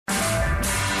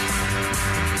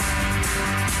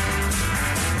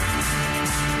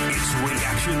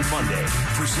Motion Monday,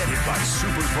 presented by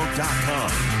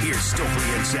Superbook.com. Here's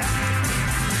Stokely and Zach.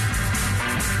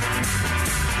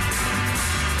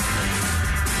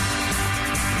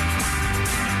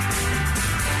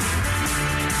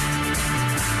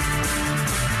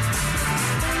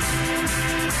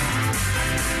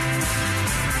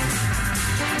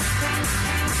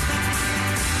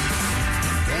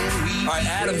 All right,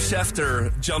 Adam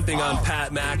Schefter jumping on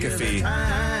Pat McAfee.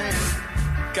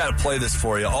 Got to play this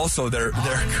for you. Also, there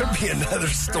could be another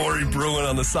story brewing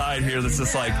on the side here that's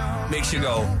just like makes you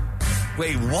go,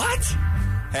 wait, what?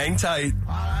 Hang tight.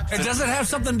 It doesn't have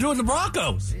something to do with the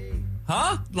Broncos.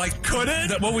 Huh? Like, could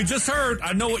it? What we just heard,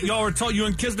 I know what y'all were told, you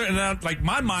and Kisner, and like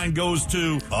my mind goes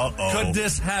to, could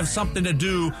this have something to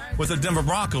do with the Denver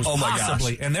Broncos? Oh, my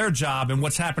possibly, gosh. And their job and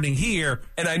what's happening here.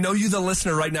 And I know you, the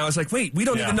listener right now, is like, wait, we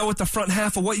don't even know what the front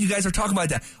half of what you guys are talking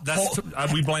about.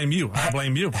 We blame you. I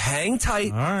blame you. Hang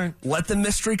tight. All right. Let the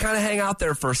mystery kind of hang out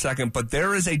there for a second. But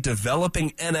there is a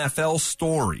developing NFL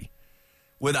story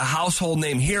with a household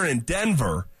name here in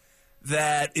Denver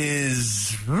that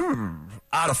is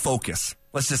out of focus.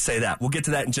 Let's just say that. We'll get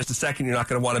to that in just a second. You're not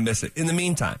going to want to miss it. In the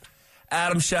meantime,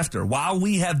 Adam Schefter, while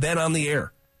we have been on the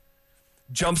air,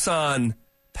 jumps on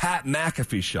Pat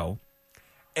McAfee's show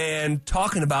and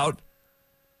talking about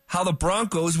how the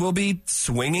Broncos will be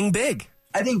swinging big.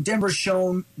 I think Denver's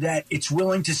shown that it's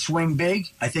willing to swing big.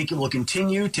 I think it will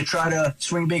continue to try to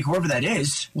swing big, whoever that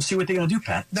is. We'll see what they're going to do,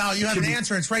 Pat. No, you have an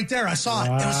answer. It's right there. I saw it.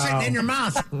 It was sitting in your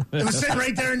mouth. It was sitting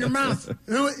right there in your mouth.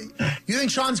 You think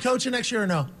Sean's coaching next year or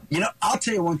no? You know, I'll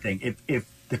tell you one thing.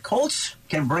 If the Colts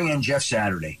can bring in Jeff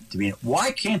Saturday to be in,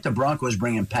 why can't the Broncos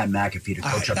bring in Pat McAfee to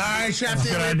coach up? All right, Chef,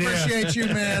 I appreciate you,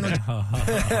 man.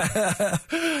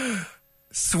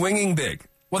 Swinging big.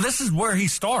 Well, this is where he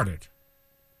started.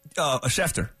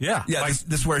 Schefter. Yeah. Yeah, like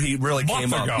this is where he really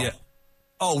came up. Ago. Yeah.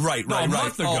 Oh, right. A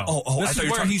month ago. This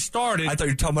is where he started. I thought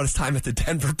you were talking about his time at the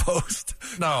Denver Post.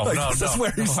 No. This is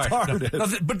where he started. No,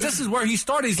 but this is where he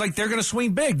started. He's like, they're going to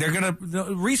swing big. They're going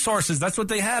to, resources, that's what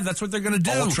they have. That's what they're going to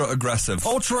do. Ultra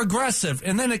aggressive.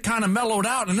 And then it kind of mellowed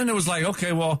out. And then it was like,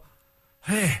 okay, well,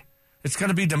 hey, it's going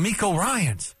to be DeMeco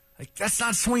Ryans. Like, that's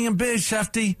not swinging big,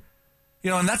 Shefty.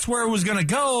 And that's where it was going to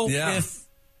go if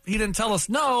he didn't tell us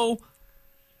no.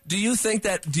 Do you think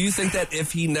that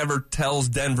if he never tells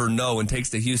Denver no and takes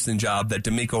the Houston job, that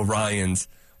DeMeco Ryans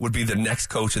would be the next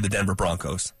coach of the Denver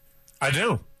Broncos? I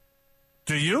do.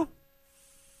 Do you?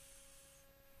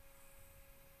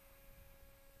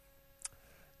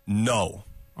 No.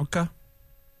 Okay.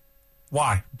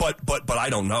 Why? But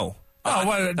I don't know.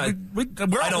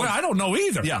 I don't know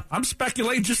either. Yeah. I'm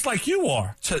speculating just like you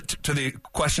are. To the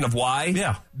question of why?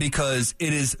 Yeah. Because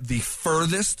it is the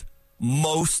furthest,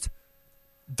 most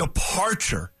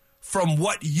departure from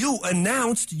what you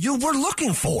announced you were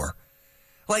looking for.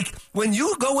 Like, when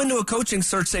you go into a coaching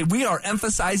search, say, we are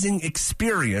emphasizing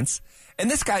experience, and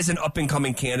this guy's an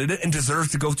up-and-coming candidate and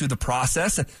deserves to go through the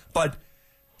process, but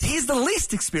he's the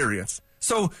least experienced.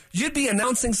 So you'd be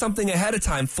announcing something ahead of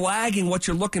time, flagging what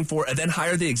you're looking for, and then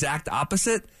hire the exact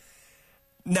opposite.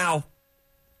 Now,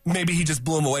 maybe he just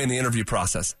blew him away in the interview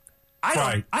process.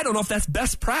 I don't know if that's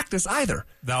best practice either.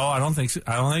 No, I don't think so.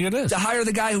 I don't think it is. To hire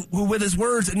the guy who, with his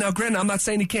words, and now granted, I'm not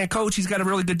saying he can't coach. He's got a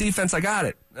really good defense. I got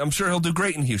it. I'm sure he'll do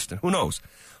great in Houston. Who knows?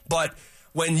 But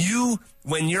when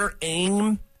your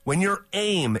aim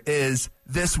is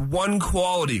this one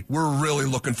quality we're really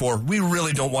looking for, we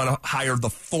really don't want to hire the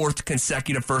fourth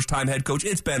consecutive first-time head coach.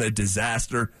 It's been a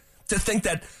disaster. To think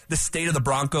that the state of the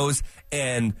Broncos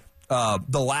and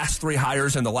the last three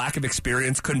hires and the lack of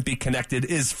experience couldn't be connected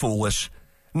is foolish.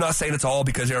 I'm not saying it's all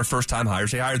because they are first-time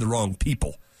hires. They hired the wrong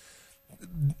people.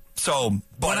 So,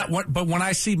 but when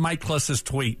I see Mike Klis's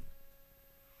tweet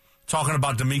talking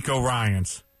about DeMeco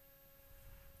Ryans,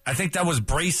 I think that was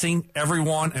bracing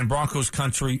everyone in Broncos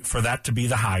country for that to be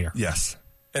the hire. Yes.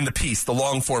 And the piece, the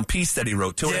long-form piece that he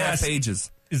wrote, 2.5 pages.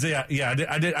 Yeah, I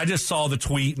did. I just saw the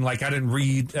tweet, and I didn't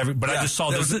read but I just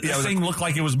saw this thing looked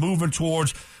like it was moving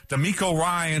towards DeMeco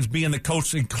Ryans being the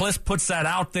coach, and Klis puts that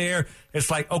out there. It's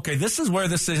like, okay, this is where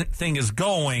this thing is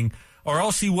going, or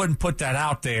else he wouldn't put that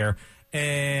out there.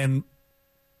 And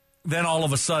then all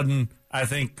of a sudden, I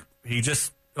think he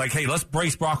just like, hey, let's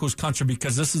brace Broncos country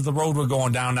because this is the road we're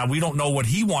going down. Now, we don't know what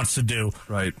he wants to do.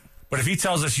 Right. But if he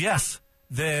tells us yes,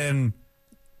 then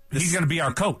he's going to be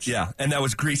our coach. Yeah, and that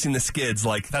was greasing the skids.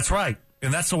 Like, that's right.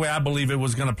 And that's the way I believe it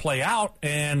was going to play out.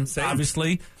 And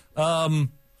obviously, he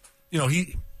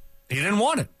didn't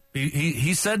want it.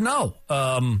 He said no.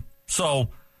 So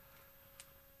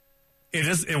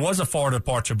it was a far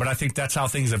departure, but I think that's how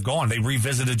things have gone. They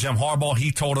revisited Jim Harbaugh.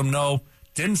 He told him no.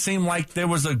 Didn't seem like there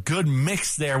was a good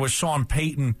mix there with Sean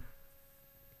Payton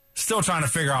Still trying to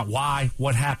figure out why,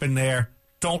 what happened there.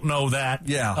 Don't know that.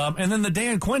 Yeah. And then the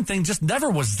Dan Quinn thing just never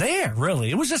was there,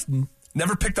 really. It was just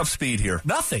never picked up speed here.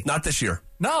 Nothing. Not this year.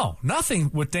 No,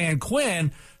 nothing with Dan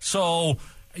Quinn. So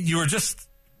you were just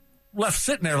left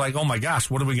sitting there like, oh, my gosh,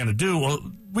 what are we going to do? Well,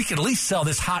 we could at least sell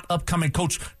this hot upcoming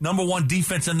coach, number one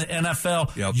defense in the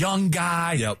NFL, young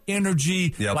guy,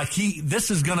 energy. Like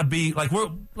this is going to be like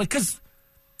because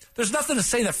there's nothing to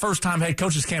say that first-time head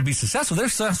coaches can't be successful. They're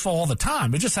successful all the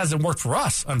time. It just hasn't worked for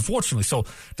us, unfortunately. So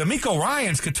DeMeco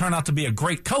Ryans could turn out to be a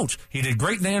great coach. He did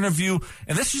great in the interview,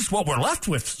 and this is what we're left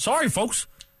with. Sorry, folks.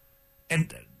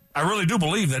 And I really do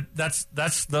believe that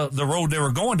that's the road they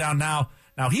were going down now.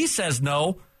 Now he says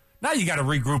no. Now you got to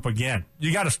regroup again.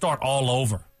 You got to start all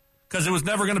over because it was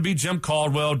never going to be Jim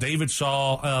Caldwell, David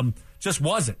Shaw. Just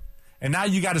wasn't. And now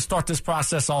you got to start this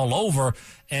process all over.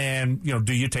 And,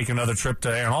 do you take another trip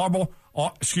to Ann Arbor?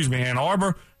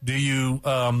 Do you,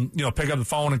 pick up the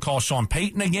phone and call Sean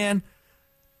Payton again?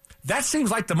 That seems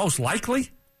like the most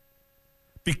likely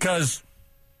because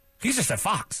he's just at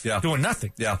Fox doing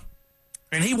nothing. Yeah.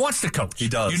 And he wants to coach. He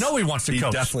does. He wants to coach.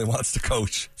 He definitely wants to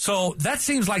coach. So that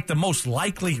seems like the most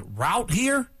likely route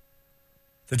here.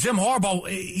 The Jim Harbaugh,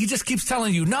 he just keeps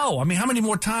telling you no. I mean, how many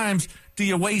more times do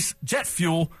you waste jet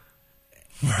fuel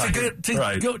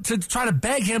to try to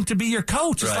beg him to be your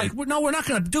coach? It's like, no, we're not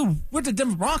going to do. We're the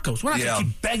Denver Broncos. We're not going to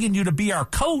keep begging you to be our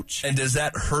coach. And does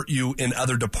that hurt you in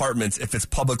other departments if it's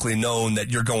publicly known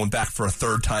that you're going back for a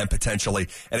third time potentially?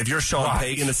 And if you're Sean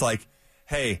Payton, it's like,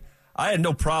 hey, I had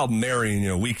no problem marrying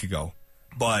you a week ago,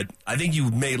 but I think you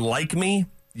may like me.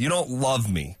 You don't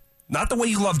love me. Not the way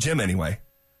you love Jim anyway.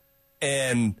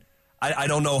 And I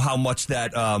don't know how much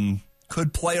that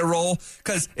could play a role,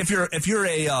 because if you're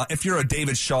a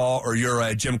David Shaw or you're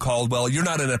a Jim Caldwell, you're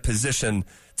not in a position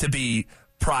to be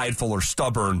prideful or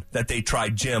stubborn that they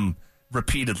tried Jim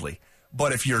repeatedly.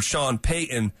 But if you're Sean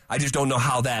Payton, I just don't know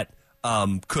how that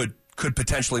could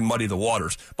potentially muddy the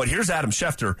waters. But here's Adam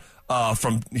Schefter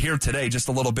from here today, just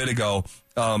a little bit ago,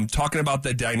 talking about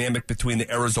the dynamic between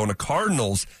the Arizona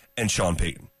Cardinals and Sean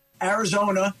Payton.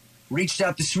 Arizona reached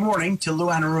out this morning to Lou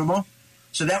Anarumo,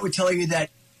 so that would tell you that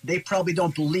they probably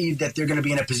don't believe that they're going to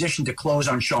be in a position to close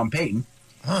on Sean Payton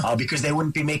because they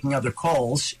wouldn't be making other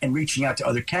calls and reaching out to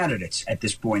other candidates at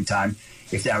this point in time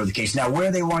if that were the case. Now,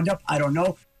 where they wind up, I don't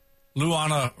know. Lou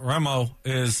Anarumo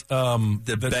is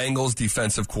the Bengals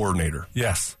defensive coordinator.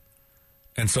 Yes.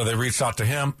 And so they reached out to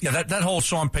him. Yeah, that whole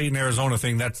Sean Payton, Arizona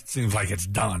thing, that seems like it's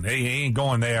done. He ain't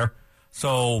going there.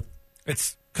 So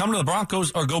it's come to the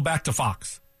Broncos or go back to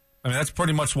Fox. I mean, that's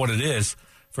pretty much what it is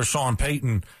for Sean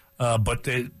Payton. But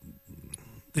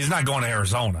he's not going to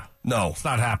Arizona. No. It's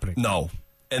not happening. No.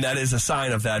 And that is a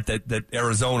sign of that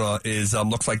Arizona is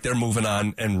looks like they're moving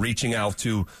on and reaching out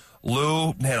to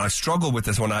Lou. Man, I struggle with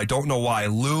this one. I don't know why.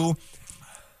 Lou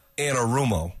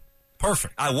Anarumo.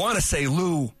 Perfect. I want to say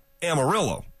Lou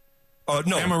Amarillo.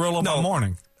 No. Amarillo by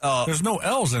morning. There's no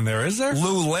L's in there, is there?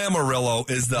 Lou Lamoriello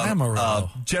is the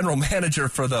general manager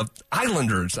for the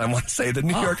Islanders. I want to say the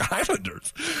New York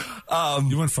Islanders.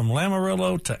 You went from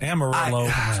Lamoriello to Amarillo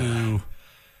to...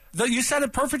 You said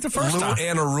it perfect the first time. Lou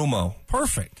Anarumo.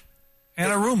 Perfect.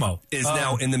 Anarumo. Is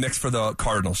now in the mix for the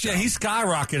Cardinals. Yeah, he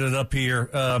skyrocketed up here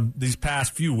these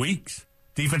past few weeks.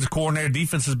 Defensive coordinator.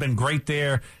 Defense has been great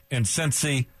there in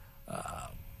Cincy.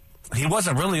 He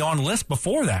wasn't really on the list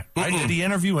before that, right? Did he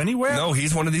interview anywhere? No,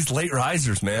 he's one of these late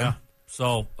risers, man. Yeah.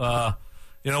 So,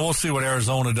 we'll see what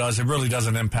Arizona does. It really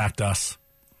doesn't impact us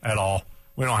at all.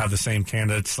 We don't have the same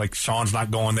candidates. Like, Sean's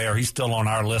not going there. He's still on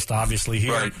our list, obviously,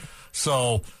 here. Right.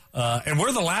 So, and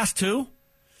we're the last two.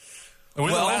 Are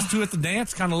we the last two at the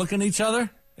dance, kind of looking at each other?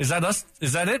 Is that us?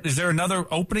 Is that it? Is there another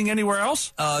opening anywhere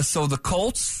else? So the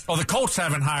Colts. Oh, the Colts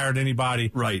haven't hired anybody.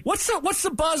 Right. What's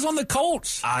the buzz on the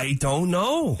Colts? I don't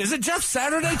know. Is it Jeff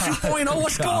Saturday 2.0?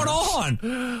 What's going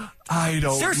on? I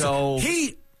don't know.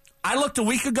 I looked a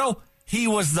week ago. He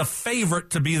was the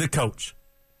favorite to be the coach.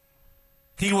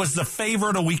 He was the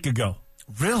favorite a week ago.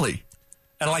 Really?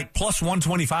 At like plus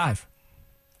 125.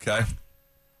 Okay.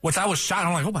 Which I was shocked.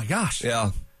 I'm like, oh my gosh.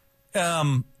 Yeah.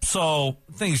 So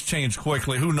things change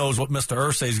quickly. Who knows what Mr.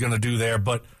 Irsay is going to do there,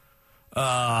 but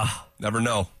never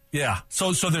know. Yeah.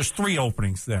 So there's 3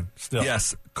 openings then still.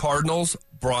 Yes. Cardinals,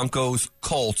 Broncos,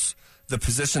 Colts, the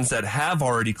positions that have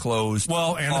already closed.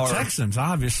 Well, and the Texans,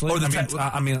 obviously.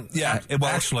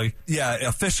 Actually. Yeah,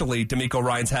 officially, DeMeco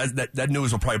Ryans has that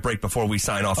news will probably break before we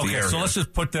sign off the air. So let's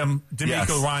just put them.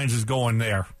 DeMeco Ryans is going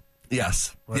there.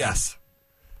 Yes. Right.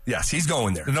 Yes, he's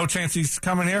going there. No chance he's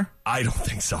coming here? I don't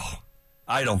think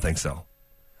so.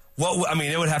 Well, I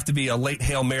mean, it would have to be a late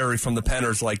Hail Mary from the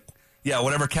Penners, like, yeah,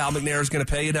 whatever Cal McNair is going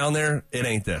to pay you down there, it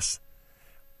ain't this.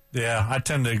 Yeah, I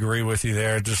tend to agree with you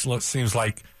there. It just seems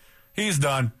like he's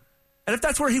done. And if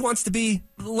that's where he wants to be,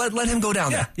 let him go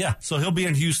down there. Yeah, so he'll be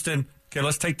in Houston. Okay,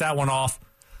 let's take that one off.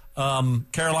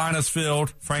 Carolina's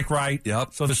filled. Frank Wright.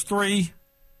 Yep. So there's 3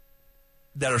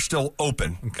 that are still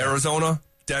open. Okay. Arizona,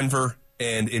 Denver,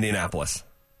 and Indianapolis.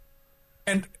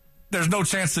 And there's no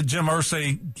chance that Jim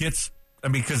Irsay gets,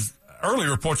 because early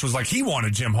reports was like he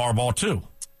wanted Jim Harbaugh too.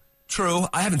 True.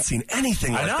 I haven't seen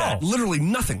anything like that. Literally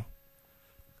nothing.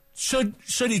 Should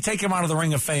he take him out of the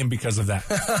Ring of Fame because of that?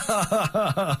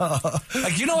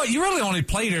 Like, you know what? You really only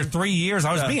played here 3 years.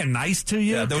 I was being nice to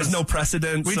you. Yeah, there was no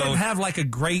precedent. We didn't have like a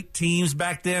great teams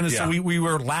back then, and so we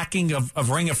were lacking of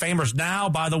Ring of Famers. Now,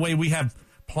 by the way, we have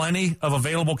plenty of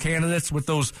available candidates with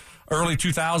those early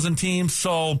 2000 teams.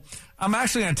 So I'm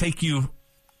actually going to take you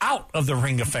out of the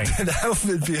Ring of Fame. That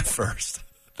would be a first.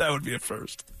 That would be a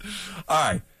first.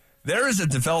 All right. There is a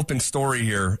developing story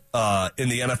here in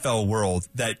the NFL world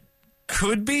that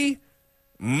could be,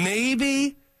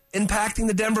 maybe, impacting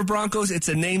the Denver Broncos. It's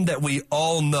a name that we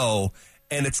all know,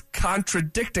 and it's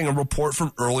contradicting a report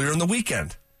from earlier in the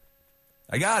weekend.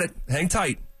 I got it. Hang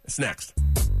tight. It's next.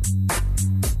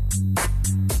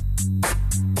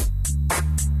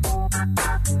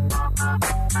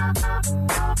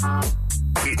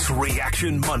 It's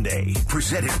Reaction Monday,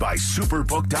 presented by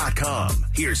Superbook.com.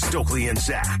 Here's Stokely and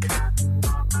Zach.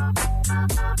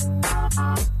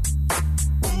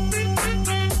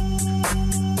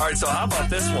 All right, so how about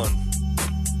this one?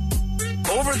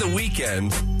 Over the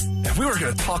weekend, if we were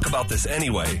going to talk about this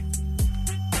anyway,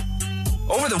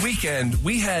 over the weekend,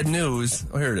 we had news.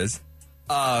 Oh, here it is.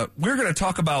 We're going to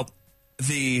talk about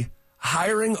the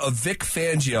hiring of Vic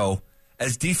Fangio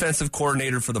as defensive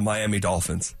coordinator for the Miami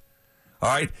Dolphins. All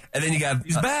right, and then you got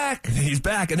he's back,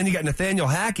 and then you got Nathaniel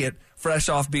Hackett, fresh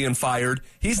off being fired.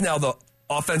 He's now the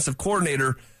offensive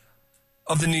coordinator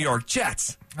of the New York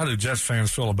Jets. How do Jets fans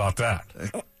feel about that?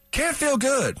 Can't feel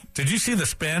good. Did you see the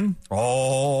spin?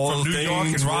 Oh, from New York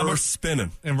and Robert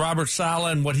spinning and Robert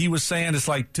Saleh and what he was saying? It's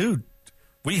like, dude,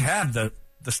 we have the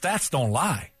stats don't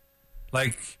lie.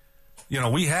 Like,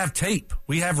 we have tape,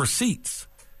 we have receipts,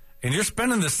 and you're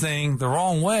spinning this thing the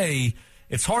wrong way.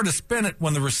 It's hard to spin it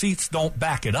when the receipts don't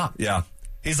back it up. Yeah.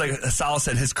 He's like, Saleh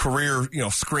said, his career,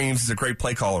 screams he's a great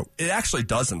play caller. It actually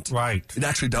doesn't. Right. It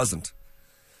actually doesn't.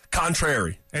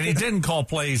 Contrary. And he didn't call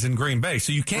plays in Green Bay,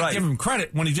 so you can't give him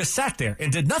credit when he just sat there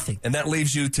and did nothing. And that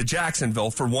leaves you to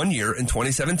Jacksonville for 1 year in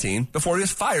 2017 before he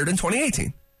was fired in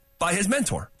 2018 by his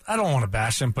mentor. I don't want to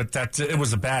bash him, but it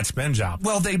was a bad spin job.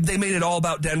 Well, they made it all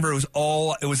about Denver. It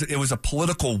was a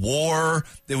political war.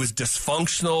 It was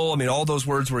dysfunctional. I mean, all those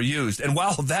words were used. And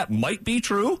while that might be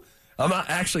true, I'm not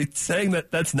actually saying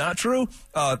that that's not true.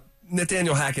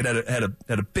 Nathaniel Hackett had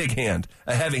a big hand,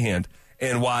 a heavy hand,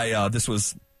 in why this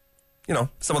was,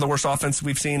 some of the worst offense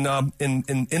we've seen in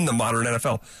the modern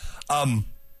NFL.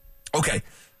 Okay,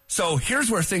 so here's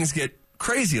where things get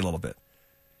crazy a little bit.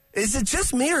 Is it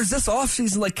just me, or is this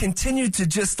offseason continued to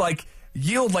just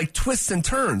yield twists and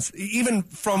turns, even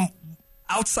from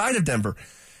outside of Denver?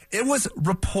 It was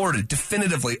reported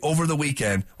definitively over the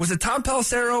weekend. Was it Tom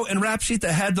Pelissero and Rap Sheet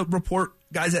that had the report,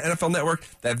 guys at NFL Network,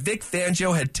 that Vic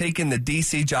Fangio had taken the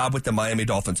D.C. job with the Miami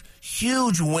Dolphins?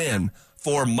 Huge win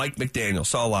for Mike McDaniel.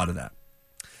 Saw a lot of that.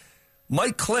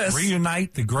 Mike Klis.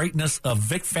 Reunite the greatness of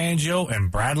Vic Fangio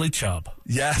and Bradley Chubb.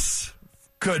 Yes.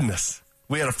 Goodness.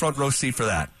 We had a front row seat for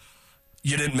that.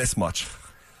 You didn't miss much.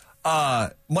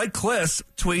 Mike Klis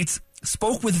tweets,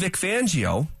 spoke with Vic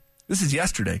Fangio. This is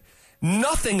yesterday.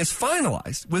 Nothing is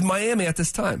finalized with Miami at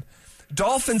this time.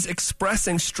 Dolphins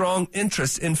expressing strong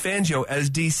interest in Fangio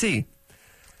as DC.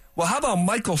 Well, how about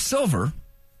Michael Silver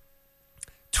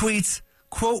tweets,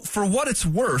 quote, for what it's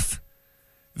worth,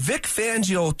 Vic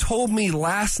Fangio told me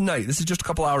last night, this is just a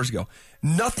couple hours ago,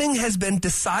 nothing has been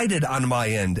decided on my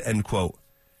end, end quote.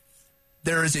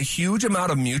 There is a huge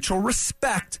amount of mutual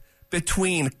respect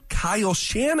between Kyle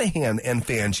Shanahan and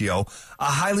Fangio, a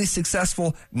highly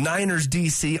successful Niners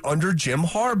DC under Jim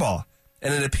Harbaugh.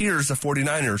 And it appears the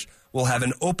 49ers will have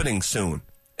an opening soon,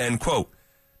 end quote.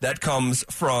 That comes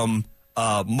from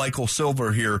Michael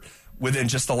Silver here within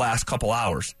just the last couple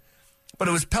hours. But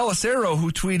it was Pelissero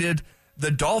who tweeted, the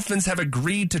Dolphins have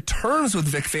agreed to terms with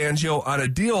Vic Fangio on a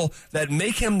deal that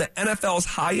make him the NFL's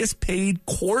highest paid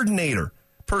coordinator.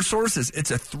 Per sources,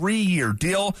 it's a 3-year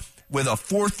deal with a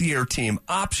 4th-year team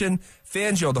option.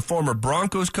 Fangio, the former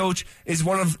Broncos coach, is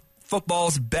one of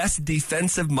football's best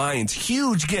defensive minds.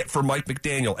 Huge get for Mike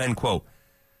McDaniel, end quote.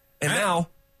 And now,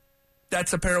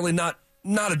 that's apparently not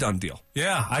a done deal.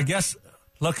 Yeah, I guess,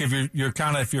 look, if you're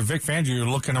Vic Fangio, you're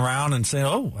looking around and saying,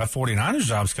 oh, that 49ers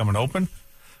job's coming open.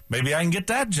 Maybe I can get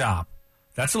that job.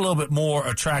 that's a little bit more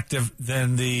attractive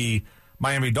than the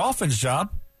Miami Dolphins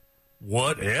job.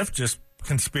 What if, just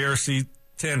conspiracy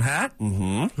tin hat,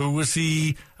 who was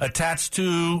he attached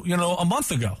to, a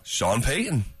month ago? Sean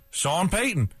Payton. Sean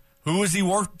Payton. Who has he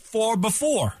worked for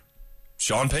before?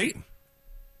 Sean Payton.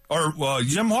 Or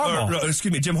Jim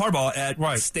Harbaugh. Jim Harbaugh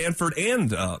at Stanford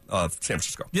and San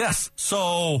Francisco. Yes.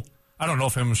 So I don't know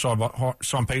if him and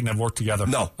Sean Payton have worked together.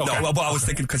 No. Well, I was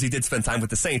thinking because he did spend time with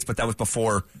the Saints, but that was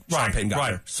before Sean Payton got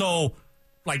there. So,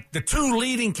 the two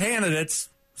leading candidates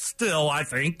still, I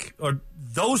think, are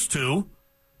those two.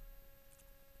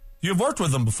 You've worked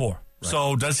with them before. Right.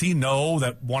 So does he know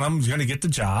that one of them is going to get the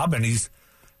job and he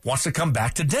wants to come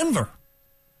back to Denver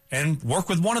and work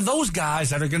with one of those guys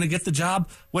that are going to get the job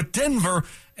with Denver?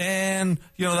 And,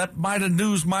 that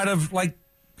news might have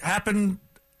happened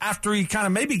after he kind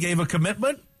of maybe gave a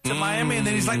commitment to Miami, and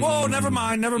then he's like, whoa, never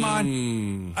mind.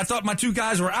 I thought my two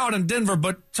guys were out in Denver,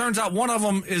 but turns out one of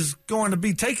them is going to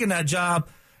be taking that job,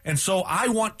 and so I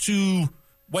want to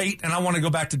wait, and I want to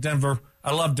go back to Denver.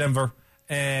 I love Denver,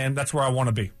 and that's where I want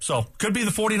to be. So, could be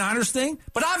the 49ers thing,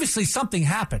 but obviously something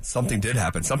happened. Something did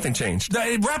happen. Something changed.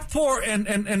 Rappaport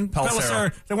and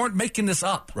Pelissero, they weren't making this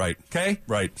up. Right. Okay?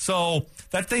 Right. So,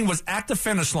 that thing was at the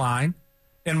finish line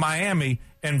in Miami,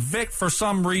 and Vic, for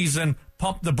some reason,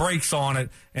 pumped the brakes on it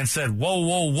and said,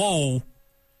 whoa,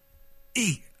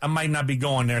 I might not be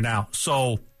going there now.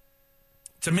 So,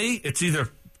 to me, it's either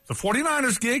the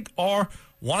 49ers gig or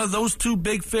one of those two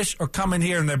big fish are coming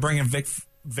here and they're bringing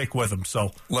Vic with them.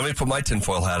 So let me put my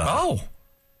tinfoil hat on. Oh.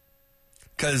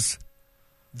 Because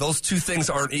those two things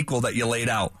aren't equal that you laid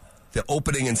out. The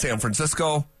opening in San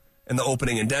Francisco and the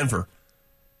opening in Denver.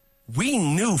 We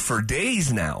knew for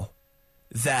days now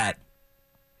that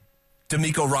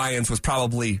DeMeco Ryans was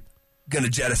probably going to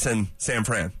jettison San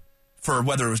Fran for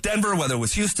whether it was Denver, whether it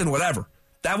was Houston, whatever.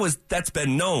 That's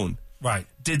been known. Right.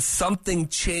 Did something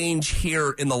change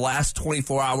here in the last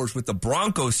 24 hours with the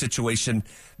Broncos situation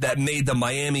that made the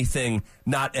Miami thing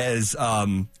not as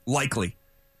likely?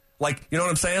 You know what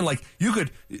I'm saying? You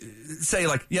could say,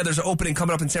 there's an opening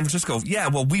coming up in San Francisco. Yeah,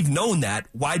 well, we've known that.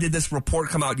 Why did this report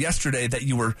come out yesterday that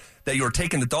you were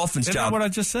taking the Dolphins job? Isn't that what I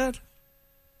just said?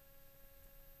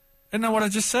 Isn't that what I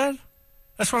just said?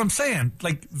 That's what I'm saying.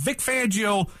 Vic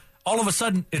Fangio, all of a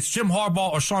sudden, it's Jim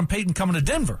Harbaugh or Sean Payton coming to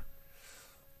Denver.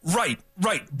 Right.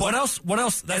 But what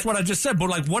else? That's what I just said.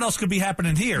 But what else could be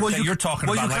happening here that you're talking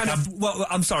about?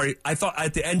 I'm sorry. I thought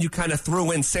at the end you kind of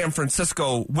threw in San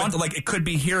Francisco. It could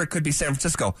be here, it could be San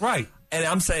Francisco. Right. And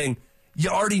I'm saying you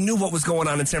already knew what was going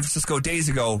on in San Francisco days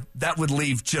ago. That would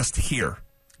leave just here.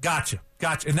 Gotcha.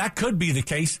 And that could be the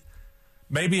case.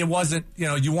 Maybe it wasn't,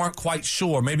 you weren't quite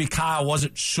sure. Maybe Kyle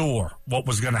wasn't sure what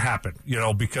was going to happen,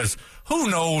 because who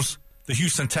knows the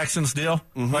Houston Texans deal,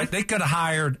 right? They could have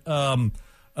hired the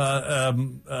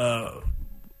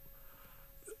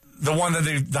one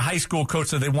that the high school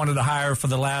coach that they wanted to hire for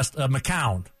the last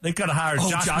McCown. They could have hired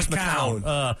Josh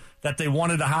McCown that they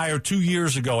wanted to hire 2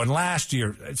 years ago and last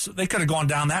year. They could have gone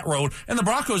down that road, and the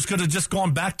Broncos could have just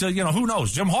gone back to who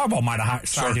knows? Jim Harbaugh might have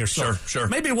signed here. So sure.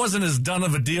 Maybe it wasn't as done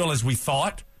of a deal as we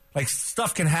thought.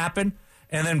 Stuff can happen,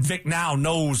 and then Vic now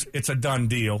knows it's a done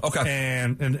deal. Okay,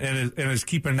 and is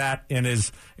keeping that in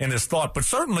his thought. But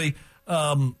certainly.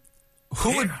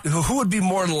 Who would be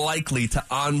more likely to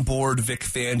onboard Vic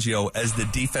Fangio as the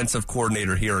defensive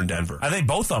coordinator here in Denver? I think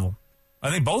both of them.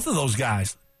 I think both of those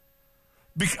guys.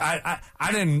 I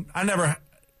never,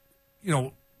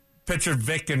 pictured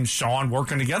Vic and Sean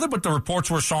working together, but the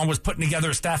reports were Sean was putting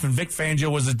together a staff and Vic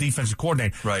Fangio was the defensive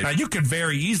coordinator. Right. Now, you could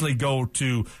very easily go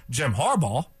to Jim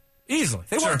Harbaugh. Easily.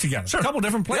 They worked together. Sure. A couple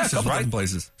different places, different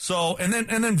places. So, and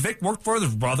then Vic worked for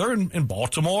his brother in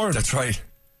Baltimore. That's right.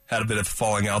 Had a bit of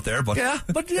falling out there, but yeah,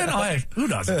 but hey, who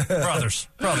doesn't? brothers,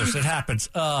 it happens.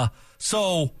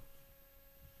 So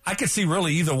I could see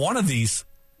really either one of these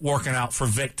working out for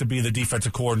Vic to be the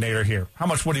defensive coordinator here. How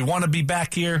much would he want to be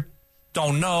back here?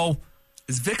 Don't know.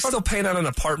 Is Vic still paying out an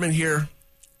apartment here?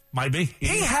 Might be.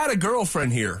 He had a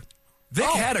girlfriend here. Vic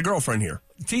had a girlfriend here.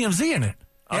 TMZ in it.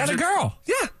 He had a girl.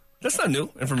 Yeah, that's not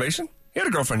new information. He had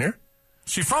a girlfriend here.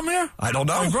 She from here? I don't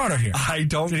know. He brought her here. I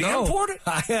don't know. Did he import it?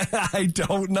 I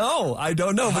don't know. But he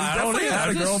definitely had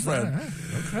a girlfriend.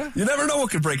 Okay. You never know what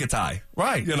could break a tie.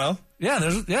 Right. Yeah,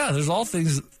 there's all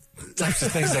types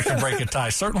of things that can break a tie.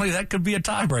 Certainly that could be a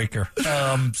tiebreaker.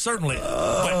 Certainly.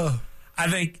 But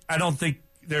I don't think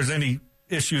there's any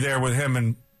issue there with him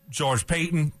and George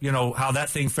Payton, how that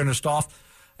thing finished off.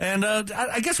 And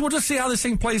I guess we'll just see how this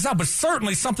thing plays out. But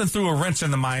certainly something threw a wrench in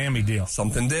the Miami deal.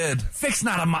 Something did. Vic's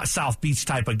not a South Beach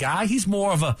type of guy. He's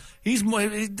not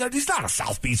a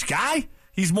South Beach guy.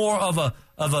 He's more of a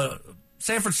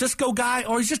San Francisco guy,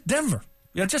 or he's just Denver.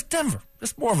 Yeah, just Denver.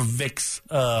 It's more of a Vic's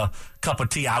cup of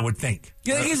tea, I would think.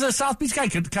 You think he's a South Beach guy?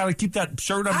 Could kind of keep that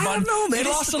shirt unbuttoned? I don't know, man.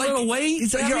 He lost a little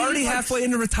weight. You're already halfway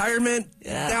into retirement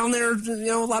down there.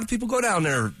 A lot of people go down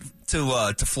there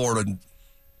to Florida.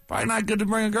 Probably not good to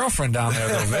bring a girlfriend down there,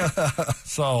 though, Vic.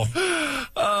 So.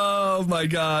 Oh, my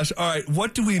gosh. All right,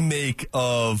 what do we make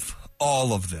of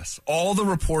all of this? All the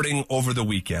reporting over the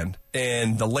weekend.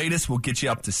 And the latest will get you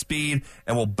up to speed,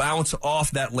 and we'll bounce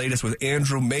off that latest with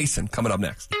Andrew Mason coming up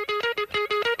next.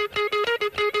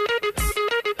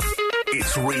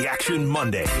 It's Reaction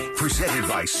Monday, presented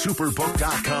by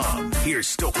Superbook.com. Here's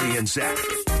Stokely and Zach.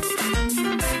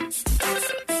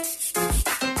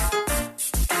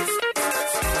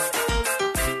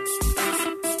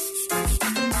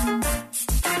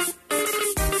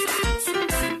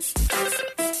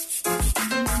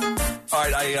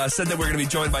 I said that we're going to be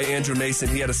joined by Andrew Mason.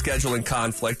 He had a scheduling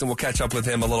conflict, and we'll catch up with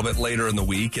him a little bit later in the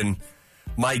week. And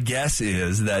my guess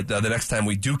is that the next time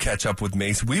we do catch up with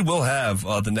Mace, we will have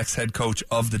the next head coach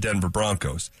of the Denver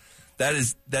Broncos. That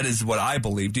is what I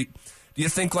believe. Do you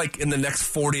think, like, in the next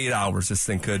 48 hours this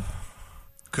thing could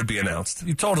be announced?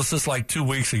 You told us this like 2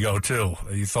 weeks ago, too.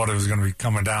 You thought it was going to be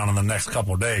coming down in the next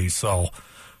couple of days. So,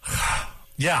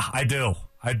 yeah, I do.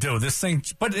 This thing,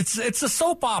 but it's a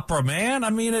soap opera, man.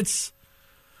 I mean,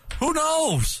 who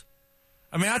knows?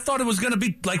 I mean, I thought it was going to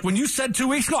be, like, when you said 2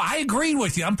 weeks ago, I agreed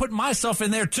with you. I'm putting myself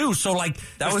in there, too. So, like,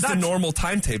 that was the normal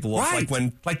timetable of, right.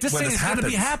 This thing is going to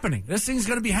be happening. This thing's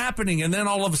going to be happening. And then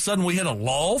all of a sudden we hit a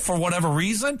lull for whatever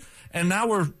reason. And now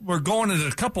we're going into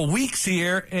a couple weeks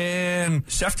here. And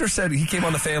Schefter said, he came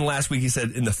on the Fan last week. He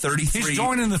said in the 33. He's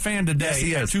joining the Fan today. Yes,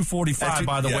 he at is. 2:45,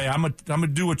 by the way. I'm going to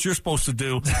do what you're supposed to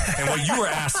do and what you were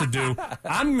asked to do.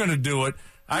 I'm going to do it.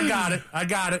 I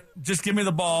got it. Just give me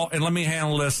the ball and let me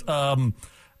handle this.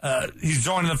 He's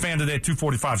joining the Fan today at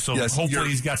 2:45, so hopefully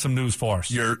he's got some news for us.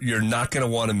 You're not going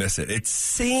to want to miss it. It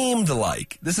seemed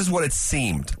like, this is what it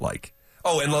seemed like.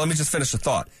 Oh, and let me just finish the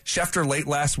thought. Schefter late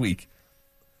last week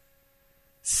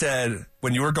said,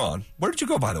 when you were gone, where did you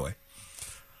go, by the way?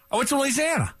 I went to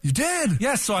Louisiana. You did?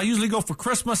 Yes, so I usually go for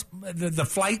Christmas, the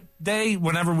flight day,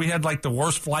 whenever we had like the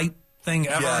worst flight thing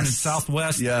ever in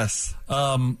Southwest. Yes.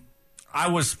 I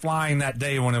was flying that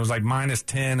day when it was like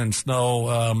 -10 and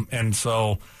snow, and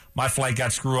so my flight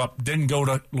got screwed up. Didn't go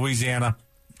to Louisiana.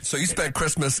 So you spent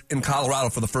Christmas in Colorado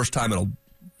for the first time in a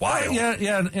while.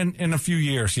 Yeah, in a few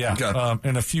years, yeah. Okay.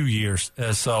 In a few years.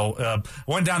 I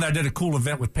went down there, I did a cool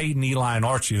event with Peyton, Eli, and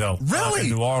Archie, though. Really?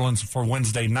 In New Orleans for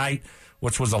Wednesday night,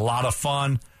 which was a lot of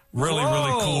fun. Really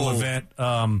cool event.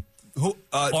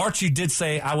 Archie did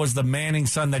say I was the Manning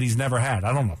son that he's never had.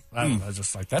 I don't know. I was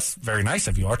just like, that's very nice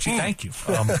of you, Archie. Thank you.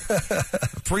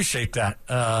 Appreciate that.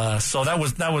 So that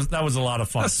was a lot of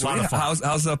fun. That's sweet.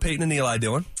 How's Peyton and Eli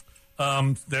doing?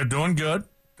 They're doing good.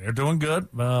 They're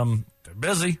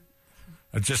busy.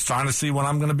 Just trying to see when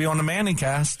I'm going to be on the Manning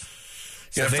cast.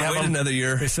 You have to wait another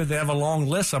year. They said they have a long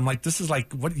list. I'm like, this is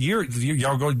like, what year?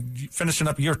 Y'all go finishing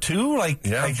up year 2? Like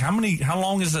how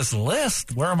long is this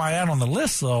list? Where am I at on the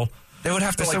list? So they would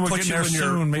have to put you in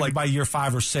soon. Maybe by year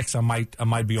 5 or 6, I might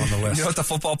be on the list. You know what the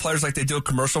football players, like, they do a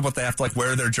commercial, but they have to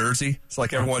wear their jersey, so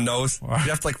everyone knows. You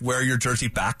have to wear your jersey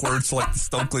backwards, so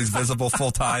Stokely's visible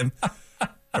full time.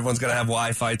 Everyone's gonna have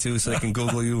Wi-Fi too, so they can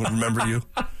Google you and remember you.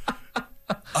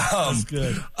 That's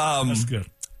good. That's good.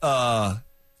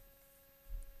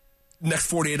 Next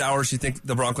 48 hours, you think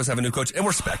the Broncos have a new coach? And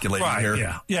we're speculating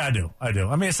here. Yeah, I do.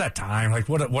 I mean, it's that time. Like,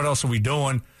 what else are we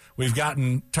doing? We've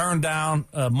gotten turned down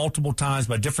multiple times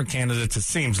by different candidates, it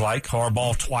seems like.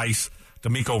 Harbaugh twice,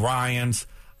 D'Amico Ryans.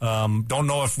 Don't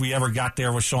know if we ever got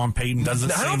there with Sean Payton.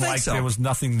 Doesn't seem like there was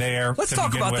nothing there. Let's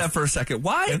talk about that for a second.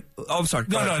 Why? I'm sorry.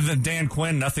 No, Dan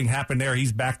Quinn, nothing happened there.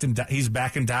 He's back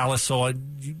in Dallas. So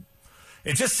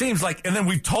it just seems like, and then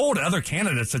we've told other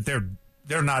candidates that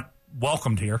they're not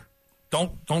welcomed here.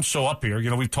 Don't show up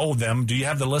here. We've told them. Do you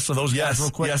have the list of those guys real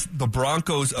quick? Yes, the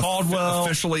Broncos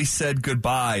officially said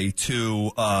goodbye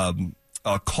to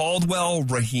Caldwell,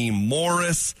 Raheem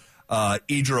Morris,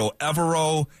 Edro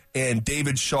Evero, and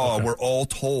David Shaw. Were all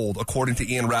told, according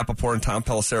to Ian Rappaport and Tom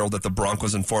Pelissero, that the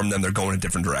Broncos informed them they're going a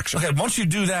different direction. Okay, once you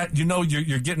do that,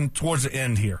 you're getting towards the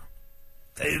end here.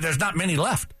 There's not many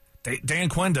left. Dan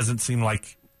Quinn doesn't seem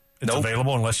like it's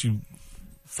available unless you...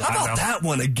 How about that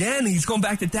one again? He's going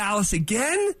back to Dallas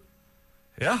again?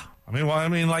 Yeah.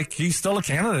 He's still a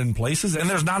candidate in places, and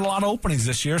there's not a lot of openings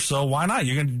this year, so why not?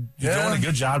 You're doing a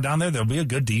good job down there. There'll be a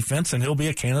good defense, and he'll be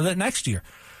a candidate next year.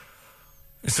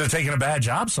 Instead of taking a bad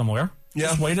job somewhere,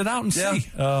 just wait it out and see.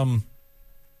 So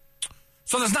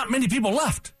there's not many people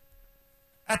left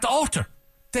at the altar.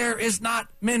 There is not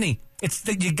many. it's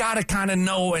that you got to kind of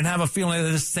know and have a feeling that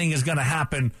this thing is going to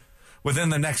happen within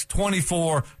the next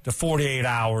 24 to 48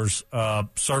 hours.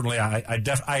 Certainly,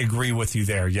 I agree with you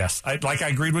there. Yes, I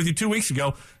agreed with you 2 weeks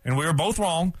ago, and we were both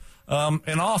wrong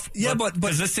and off. Yeah, but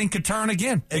this thing could turn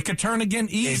again. It could turn again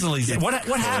easily. What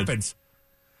happens?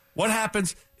 What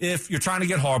happens if you're trying to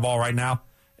get Harbaugh right now,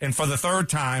 and for the third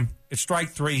time, it's strike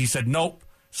three. He said nope,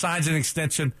 signs an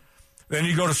extension. Then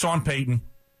you go to Sean Payton,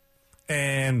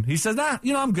 and he says,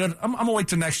 I'm good. I'm going to wait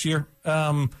till next year.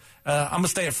 I'm going to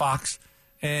stay at Fox.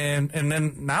 And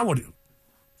then now what?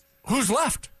 Who's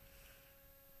left?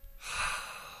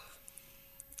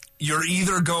 You're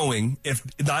either going, if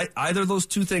either of those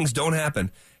two things don't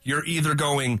happen, you're either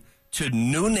going to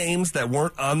new names that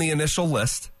weren't on the initial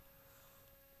list,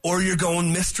 or you're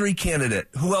going mystery candidate.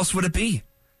 Who else would it be?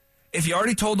 If you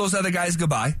already told those other guys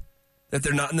goodbye, that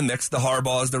they're not in the mix, the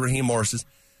Harbaughs, the Raheem Morrises.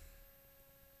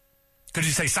 Could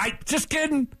you say, "Sight, just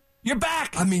kidding, you're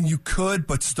back"? I mean, you could,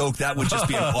 but Stoke, that would just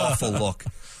be an awful look.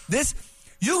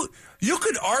 You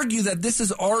could argue that this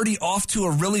is already off to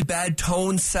a really bad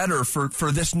tone setter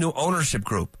for this new ownership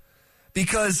group.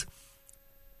 Because,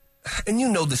 and you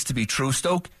know this to be true,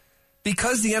 Stoke,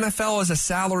 because the NFL is a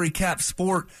salary cap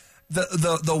sport,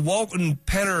 the Walton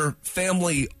Penner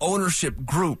family ownership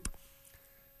group,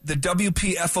 the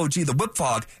WPFOG, the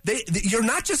WIPFOG, you're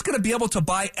not just going to be able to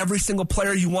buy every single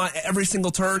player you want at every single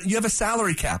turn. You have a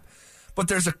salary cap. But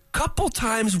there's a couple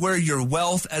times where your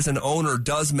wealth as an owner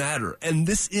does matter, and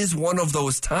this is one of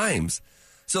those times.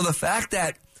 So the fact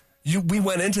that we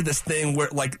went into this thing where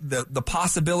like the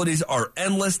possibilities are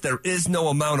endless, there is no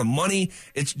amount of money.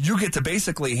 You get to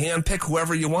basically handpick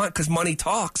whoever you want because money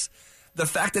talks. The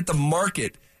fact that the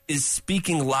market is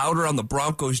speaking louder on the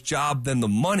Broncos' job than the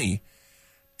money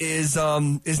is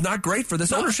not great for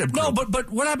this ownership group. No, but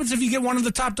what happens if you get one of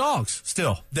the top dogs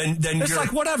still? Then it's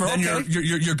like whatever. Then okay.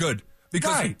 you're good.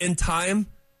 Because in time,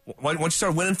 once you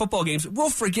start winning football games, we'll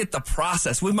forget the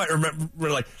process. We might remember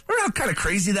how kind of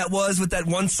crazy that was with that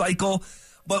one cycle.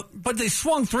 But they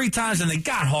swung 3 times and they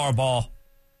got Harbaugh.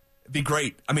 It'd be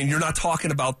great. I mean, you're not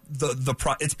talking about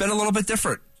it's been a little bit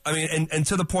different. I mean, and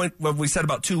to the point what we said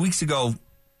about 2 weeks ago,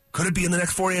 could it be in the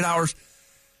next 48 hours?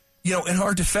 You know, in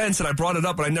our defense, and I brought it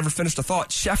up, but I never finished the thought,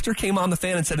 Schefter came on the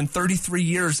fan and said in 33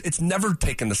 years, it's never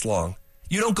taken this long.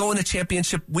 You don't go into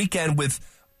championship weekend with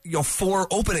 4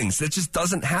 openings. That just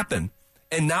doesn't happen.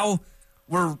 And now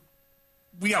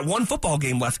we got one football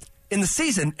game left in the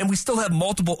season, and we still have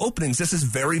multiple openings. This is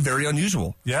very, very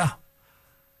unusual. Yeah.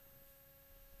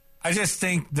 I just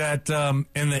think that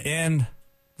in the end,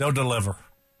 they'll deliver.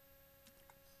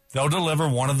 They'll deliver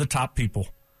one of the top people.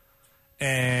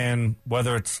 And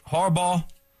whether it's Harbaugh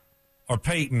or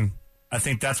Payton, I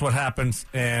think that's what happens.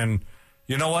 And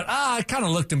you know what? It kind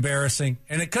of looked embarrassing,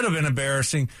 and it could have been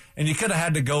embarrassing, and you could have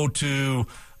had to go to,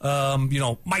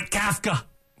 Mike Kafka.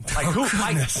 Like who?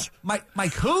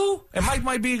 Mike who? And Mike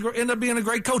might end up being a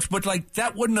great coach, but like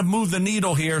that wouldn't have moved the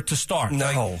needle here to start.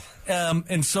 No.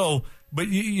 And so, but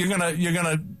you're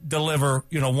gonna deliver,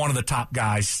 one of the top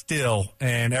guys still,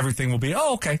 and everything will be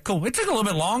okay, cool. It took a little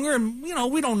bit longer, and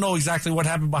we don't know exactly what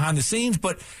happened behind the scenes,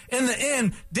 but in the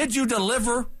end, did you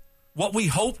deliver what we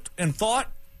hoped and thought?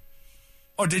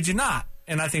 Or did you not?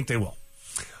 And I think they will.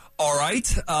 All right.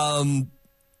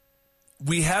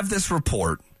 We have this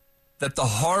report that the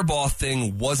Harbaugh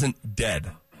thing wasn't dead.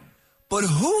 But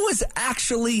who was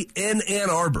actually in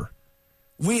Ann Arbor?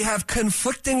 We have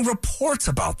conflicting reports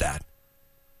about that.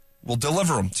 We'll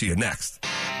deliver them to you next.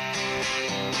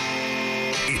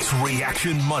 It's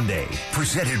Reaction Monday,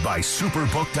 presented by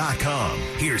Superbook.com.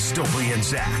 Here's Stokely and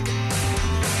Zach.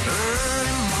 Early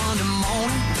Monday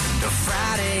morning to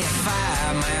Friday at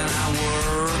 5, man, I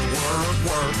work,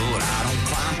 but I don't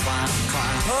climb.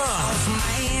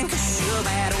 Man, cause you're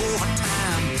that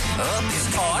overtime up his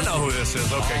Oh, I know who this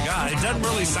is. Okay, God, it doesn't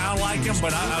really sound like him,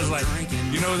 but I was like,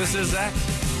 you know who this is, Zach?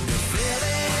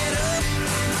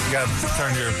 You got to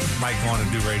turn your mic on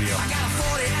and do radio.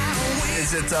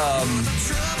 Is it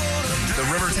the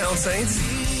Rivertown Saints?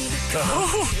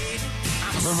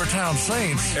 Rivertown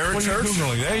Saints. Eric what Church? Are you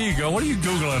Googling? There you go. What are you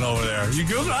Googling over there? You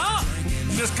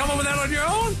Googling? You just come up with that on your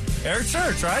own? Eric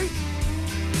Church, right?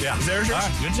 Yeah. Is Eric Church? All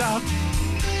right, good job.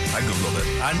 I Googled it.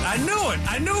 I knew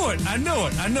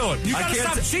it. You gotta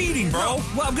stop cheating, bro. No,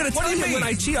 well, I'm gonna tell you when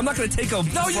I cheat, I'm not gonna take a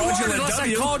No, you weren't unless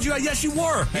I called you. Yes, you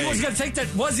were. Hey. He was gonna take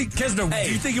that. Was he, Kisner? Hey.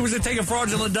 Do you think he was gonna take a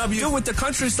fraudulent W? Dude, with the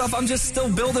country stuff, I'm just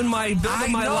still building my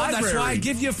library. That's why I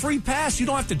give you a free pass. You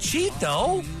don't have to cheat,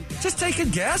 though. Just take a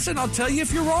guess, and I'll tell you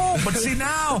if you're wrong. But see,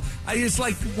 now, it's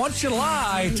like, once you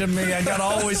lie to me, I got to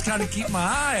always kind of keep my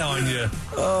eye on you.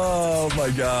 Oh, my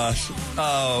gosh.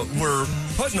 We're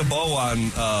putting a bow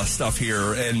on stuff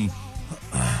here, and,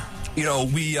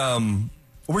 we're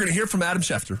going to hear from Adam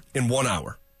Schefter in 1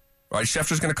 hour. All right,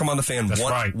 Schefter's going to come on the Fan. That's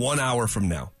right. 1 hour from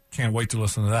now. Can't wait to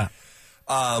listen to that.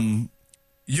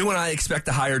 You and I expect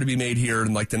a hire to be made here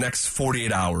in, like, the next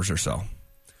 48 hours or so.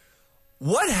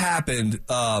 What happened,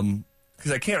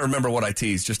 because I can't remember what I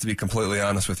teased, just to be completely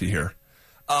honest with you here.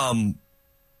 The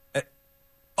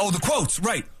quotes,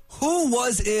 right. Who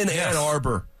was in Ann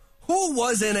Arbor? Who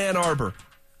was in Ann Arbor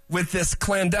with this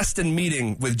clandestine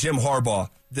meeting with Jim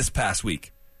Harbaugh this past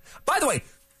week? By the way,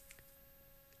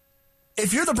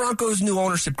 if you're the Broncos' new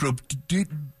ownership group, do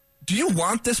you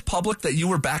want this public that you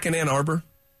were back in Ann Arbor?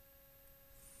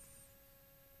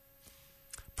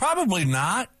 Probably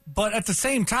not, but at the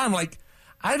same time, like,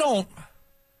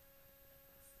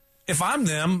 if I'm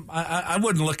them, I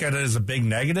wouldn't look at it as a big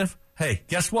negative. Hey,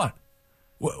 guess what?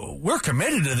 We're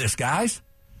committed to this, guys.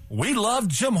 We love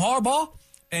Jim Harbaugh,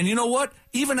 and you know what?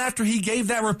 Even after he gave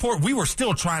that report, we were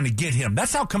still trying to get him.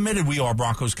 That's how committed we are,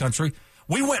 Broncos country.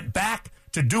 We went back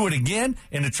to do it again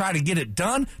and to try to get it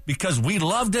done because we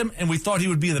loved him and we thought he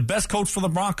would be the best coach for the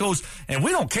Broncos. And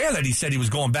we don't care that he said he was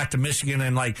going back to Michigan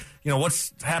and, like,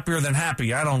 what's happier than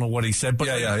happy? I don't know what he said. But,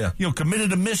 committed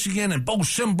to Michigan and Bo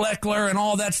Schembechler and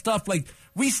all that stuff. Like,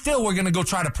 we still were going to go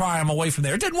try to pry him away from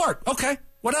there. It didn't work. Okay,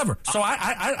 whatever. So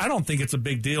I don't think it's a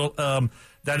big deal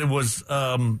that it was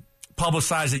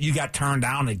publicized that you got turned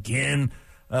down again.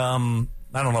 I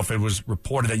don't know if it was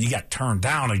reported that you got turned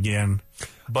down again.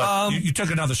 But you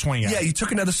took another swing at it. Yeah, you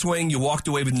took another swing. You walked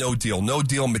away with no deal. No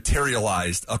deal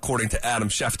materialized, according to Adam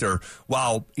Schefter,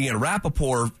 while Ian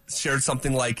Rappaport shared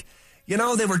something like,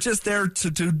 they were just there to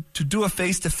do a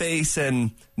face-to-face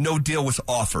and no deal was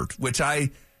offered, which I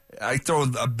throw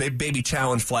a baby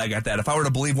challenge flag at that. If I were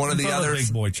to believe one of the others.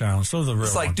 Big boy challenge. So the real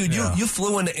it's like, one. Dude, you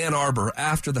flew into Ann Arbor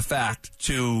after the fact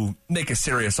to make a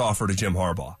serious offer to Jim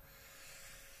Harbaugh.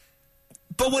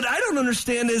 But what I don't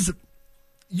understand is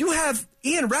you have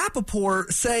Ian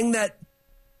Rappaport saying that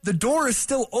the door is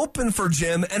still open for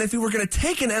Jim, and if he were going to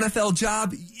take an NFL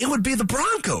job, it would be the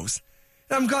Broncos.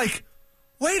 And I'm like,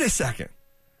 wait a second.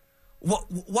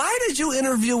 Why did you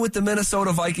interview with the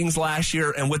Minnesota Vikings last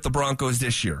year and with the Broncos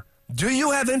this year? Do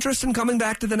you have interest in coming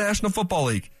back to the National Football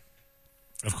League?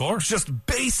 Of course. Just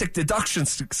basic deduction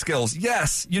skills.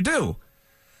 Yes, you do.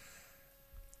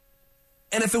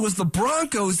 And if it was the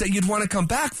Broncos that you'd want to come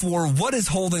back for, what is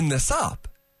holding this up?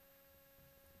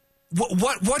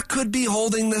 What could be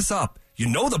holding this up?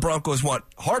 The Broncos want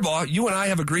Harbaugh. You and I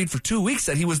have agreed for 2 weeks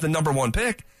that he was the number one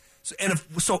pick.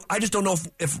 So I just don't know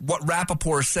if what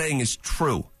Rappaport is saying is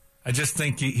true. I just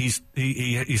think he's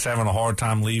having a hard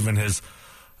time leaving his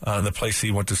the place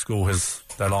he went to school,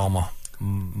 that alma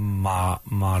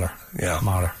mater. Yeah.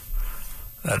 Mater.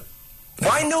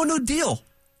 Why no new deal?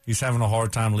 He's having a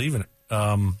hard time leaving it.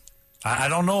 I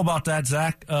don't know about that,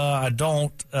 Zach. I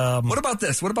don't. What about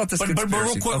this? But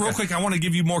real quick, I want to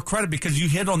give you more credit because you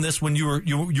hit on this when you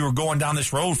were going down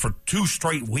this road for 2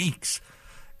 straight weeks,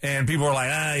 and people were like,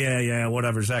 yeah,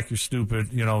 whatever, Zach, you're stupid.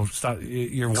 Stop.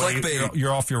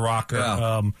 You're off your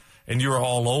rocker, and you're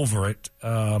all over it.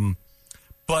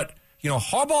 But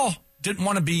Harbaugh didn't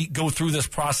want to go through this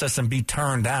process and be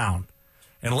turned down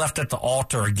and left at the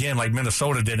altar again like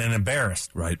Minnesota did and embarrassed.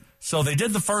 Right. So they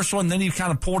did the first one, then he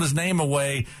kind of pulled his name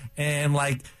away and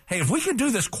hey, if we can do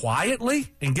this quietly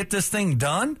and get this thing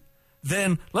done,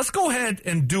 then let's go ahead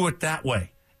and do it that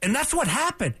way. And that's what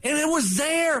happened. And it was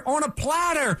there on a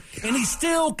platter, and he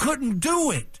still couldn't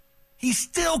do it. He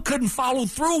still couldn't follow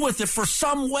through with it for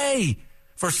some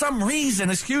reason,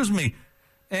 excuse me.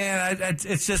 And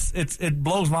it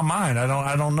blows my mind.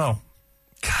 I don't know.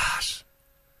 Gosh.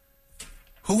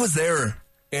 Who was there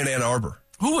in Ann Arbor?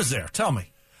 Who was there? Tell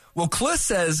me. Well, Kliss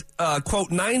says,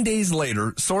 quote, 9 days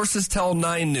later, sources tell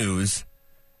 9 News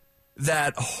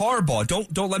that Harbaugh,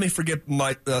 don't let me forget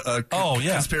my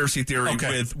conspiracy theory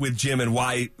with Jim and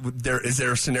why is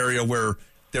there a scenario where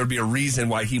there would be a reason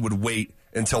why he would wait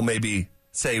until maybe,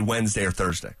 say, Wednesday or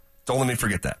Thursday. Don't let me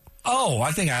forget that. Oh,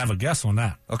 I think I have a guess on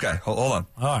that. Okay, hold on.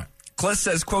 All right. Kliss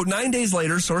says, quote, 9 days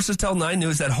later, sources tell 9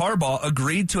 News that Harbaugh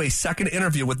agreed to a second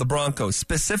interview with the Broncos,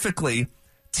 specifically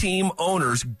team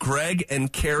owners Greg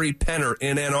and Kerry Penner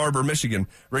in Ann Arbor, Michigan,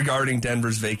 regarding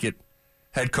Denver's vacant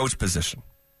head coach position.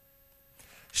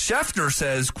 Schefter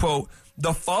says, quote,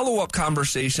 the follow-up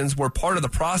conversations were part of the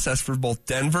process for both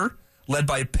Denver, led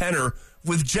by Penner,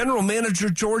 with general manager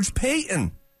George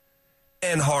Paton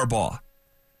and Harbaugh.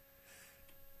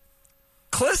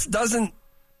 Kliss doesn't,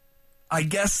 I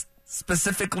guess,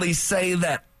 specifically say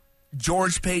that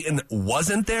George Paton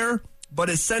wasn't there, but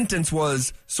his sentence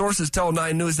was, sources tell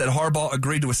 9 News that Harbaugh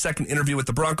agreed to a second interview with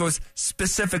the Broncos,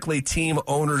 specifically team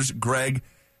owners Greg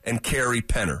and Kerry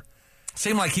Penner.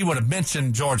 Seemed like he would have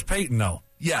mentioned George Paton, though.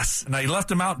 Yes. Now, he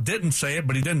left him out, didn't say it,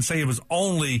 but he didn't say it was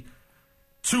only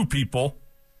 2 people.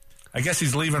 I guess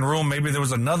he's leaving room. Maybe there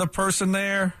was another person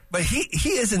there. But he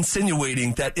is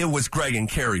insinuating that it was Greg and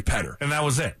Kerry Penner. And that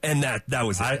was it. And that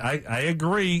was it. I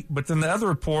agree, but then the other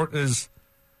report is...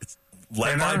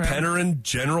 led by Penner and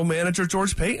general manager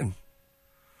George Paton.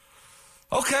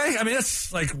 Okay, I mean,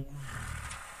 it's like...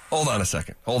 Hold on a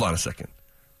second.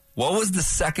 What was the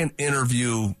second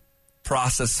interview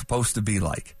process supposed to be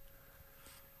like?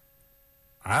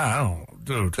 I don't know,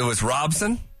 dude. It was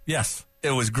Robson. Yes.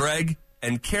 It was Greg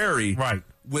and Kerry. Right.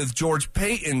 With George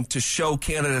Paton to show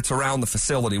candidates around the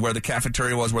facility, where the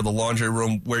cafeteria was, where the laundry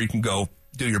room, where you can go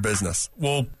do your business.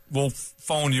 We'll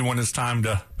phone you when it's time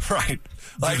to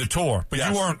do the tour. But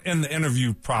you weren't in the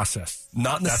interview process.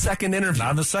 Not in the second interview.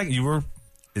 Not in the second. You were...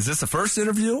 Is this a first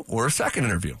interview or a second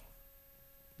interview?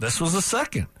 This was the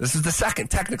second. This is the second,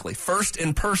 technically. First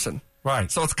in person.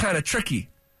 Right. So it's kind of tricky.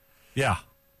 Yeah.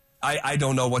 I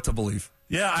don't know what to believe.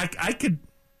 Yeah,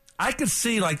 I could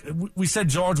see, like, we said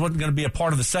George wasn't going to be a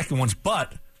part of the second ones,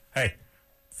 but, hey,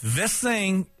 this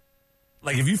thing,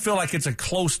 like, if you feel like it's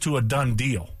close to a done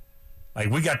deal, like,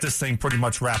 we got this thing pretty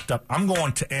much wrapped up. I'm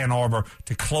going to Ann Arbor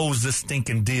to close this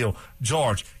stinking deal.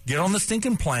 George, get on the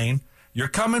stinking plane. You're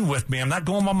coming with me. I'm not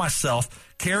going by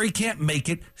myself. Kerry can't make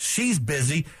it. She's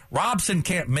busy. Robson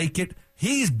can't make it.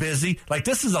 He's busy. Like,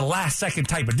 this is a last-second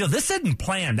type of deal. This isn't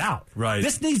planned out. Right.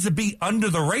 This needs to be under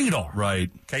the radar. Right.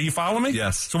 Okay, you follow me?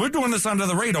 Yes. So we're doing this under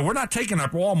the radar. We're not taking our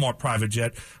Walmart private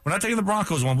jet. We're not taking the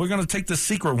Broncos one. We're going to take the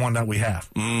secret one that we have.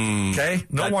 Okay?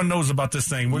 No one knows about this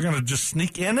thing. We're going to just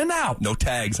sneak in and out. No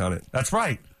tags on it. That's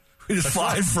right. We just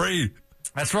fly free.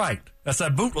 That's right. That's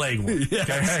that bootleg one. Yes.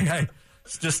 Okay? Hey.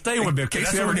 Just stay with me. Okay? In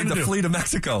case we ever need to flee to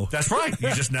Mexico. That's right.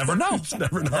 You just never know.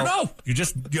 Never know.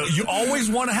 You always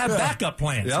want to have backup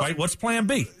plans, right? What's plan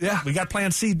B? Yeah. We got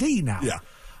plan C, D now. Yeah.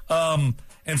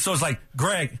 And so it's like,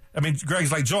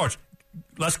 Greg's like, George,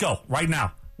 let's go right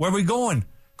now. Where are we going?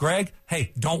 Greg,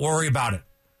 hey, don't worry about it.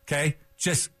 Okay?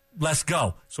 Just let's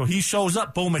go. So he shows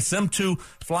up. Boom. It's them two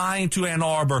flying to Ann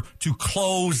Arbor to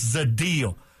close the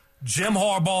deal. Jim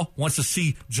Harbaugh wants to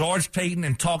see George Paton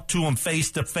and talk to him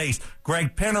face to face.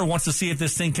 Greg Penner wants to see if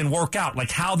this thing can work out, like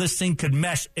how this thing could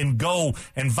mesh and go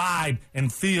and vibe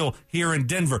and feel here in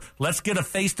Denver. Let's get a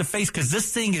face to face because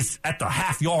this thing is at the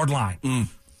half-yard line. And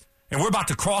we're about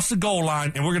to cross the goal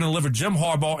line, and we're going to deliver Jim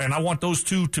Harbaugh, and I want those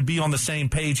two to be on the same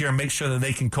page here and make sure that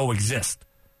they can coexist.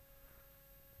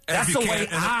 That's the way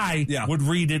I would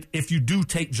read it if you do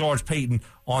take George Paton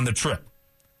on the trip.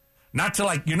 Not to,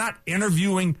 like, you're not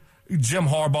interviewing Jim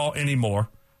Harbaugh anymore.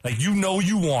 Like, you know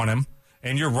you want him,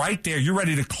 and you're right there. You're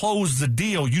ready to close the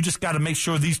deal. You just got to make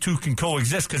sure these two can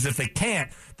coexist, because if they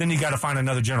can't, then you got to find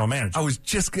another general manager. I was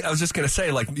just going to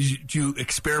say, like, you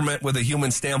experiment with a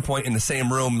human standpoint in the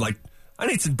same room. Like, I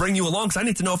need to bring you along because I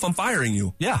need to know if I'm firing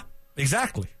you. Yeah,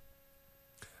 exactly.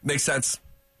 Makes sense.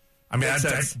 I mean,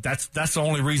 that's the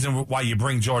only reason why you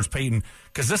bring George Paton,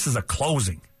 because this is a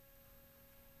closing.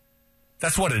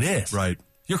 That's what it is. Right.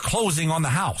 You're closing on the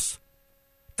house.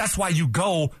 That's why you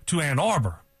go to Ann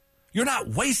Arbor. You're not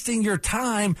wasting your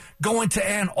time going to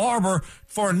Ann Arbor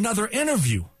for another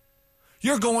interview.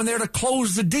 You're going there to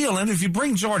close the deal. And if you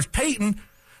bring George Paton,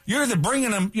 you're either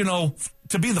bringing him,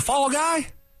 to be the fall guy,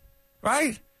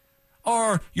 right?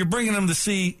 Or you're bringing him to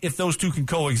see if those two can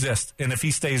coexist and if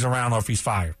he stays around or if he's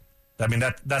fired. I mean,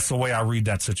 that's the way I read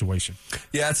that situation.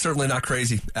 Yeah, it's certainly not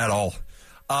crazy at all.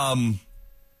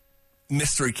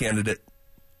 Mystery candidate.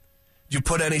 You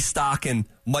put any stock in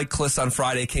Mike Kliss on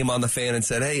Friday came on the Fan and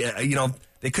said, hey,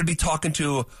 they could be talking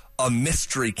to a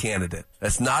mystery candidate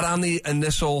that's not on the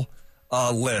initial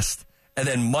list. And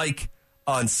then Mike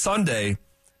on Sunday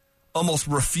almost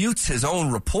refutes his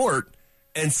own report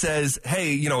and says,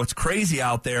 hey, it's crazy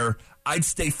out there. I'd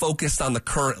stay focused on the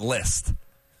current list.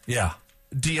 Yeah.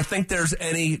 Do you think there's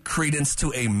any credence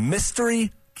to a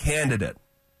mystery candidate?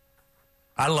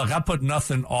 I put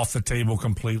nothing off the table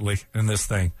completely in this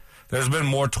thing. There's been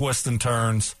more twists and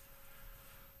turns.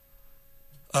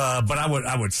 But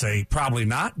I would say probably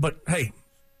not. But, hey,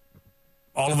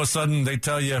 all of a sudden they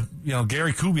tell you,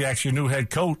 Gary Kubiak's your new head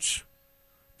coach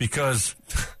because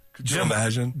Jim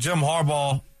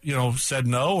Harbaugh, said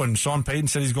no, and Sean Payton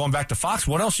said he's going back to Fox.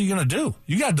 What else are you going to do?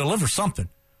 You got to deliver something.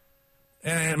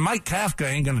 And Mike Kafka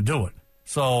ain't going to do it.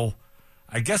 So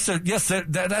I guess,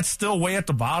 that's still way at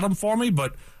the bottom for me,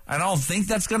 but I don't think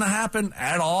that's going to happen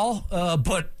at all.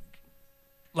 But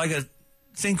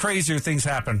seen crazier things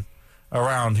happen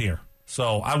around here.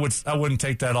 So I wouldn't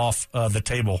take that off the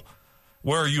table.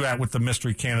 Where are you at with the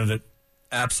mystery candidate?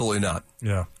 Absolutely not.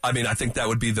 Yeah. I mean, I think that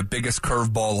would be the biggest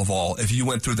curveball of all. If you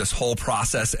went through this whole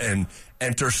process and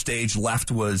enter stage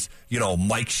left was,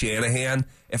 Mike Shanahan,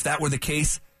 if that were the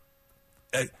case,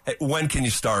 when can you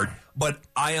start? But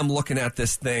I am looking at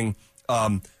this thing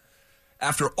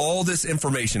after all this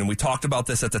information, and we talked about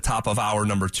this at the top of hour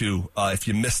number 2. If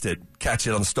you missed it, catch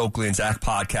it on the Stokely and Zach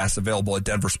podcast, available at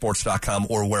denversports.com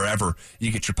or wherever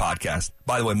you get your podcast.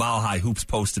 By the way, Mile High Hoops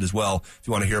posted as well. If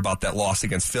you want to hear about that loss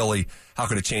against Philly, how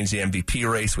could it change the MVP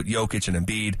race with Jokic and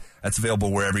Embiid? That's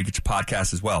available wherever you get your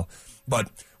podcast as well. But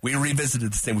we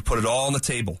revisited this thing. We put it all on the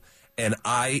table. And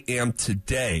I am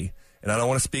today, and I don't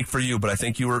want to speak for you, but I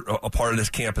think you were a part of this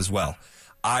camp as well.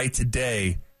 I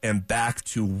today am back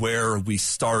to where we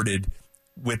started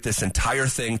with this entire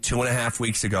thing 2.5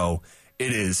 weeks ago.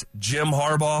 It is Jim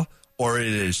Harbaugh or it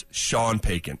is Sean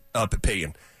Payton.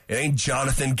 It ain't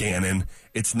Jonathan Gannon.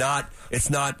 It's not.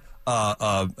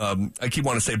 I keep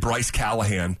wanting to say Bryce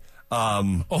Callahan.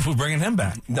 We're bringing him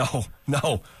back. No,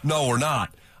 we're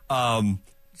not.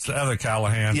 It's the other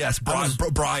Callahan. Yes,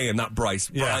 Brian, not Bryce.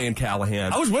 Yeah. Brian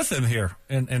Callahan. I was with him here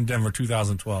in Denver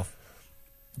 2012.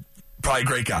 Probably a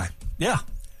great guy. Yeah.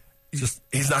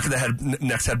 He's not going to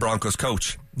next head Broncos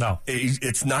coach. No.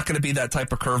 It's not going to be that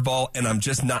type of curveball, and I'm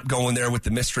just not going there with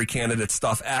the mystery candidate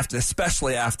stuff,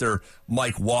 especially after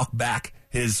Mike walked back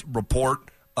his report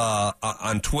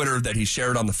on Twitter that he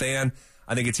shared on the Fan.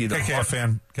 I think it's either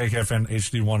KKFN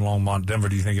HD1 Longmont, Denver.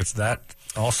 Do you think it's that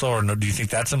also, or no? Do you think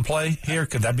that's in play here?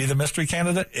 Could that be the mystery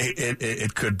candidate?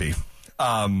 It could be. Wait,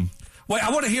 I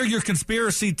want to hear your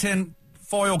conspiracy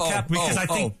tinfoil cap because I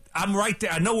think I'm right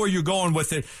there. I know where you're going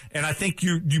with it, and I think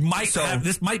you might have,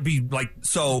 this might be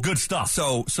good stuff.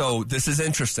 So this is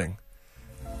interesting.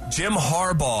 Jim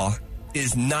Harbaugh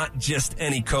is not just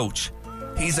any coach.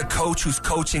 He's a coach who's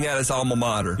coaching at his alma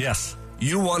mater. Yes.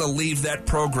 You want to leave that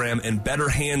program in better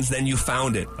hands than you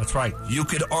found it. That's right. You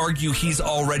could argue he's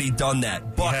already done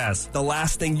that. But he has. The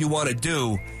last thing you want to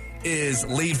do is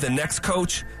leave the next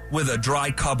coach with a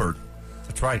dry cupboard.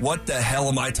 That's right. What the hell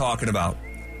am I talking about?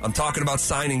 I'm talking about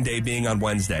signing day being on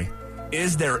Wednesday.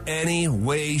 Is there any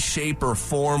way, shape, or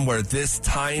form where this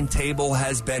timetable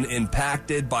has been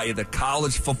impacted by the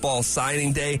college football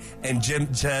signing day? And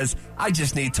Jim says, I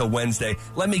just need till Wednesday.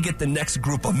 Let me get the next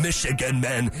group of Michigan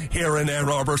men here in Ann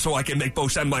Arbor so I can make Bo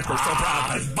Schembechler so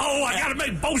proud. I got to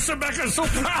make Bo Schembechler so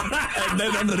proud. And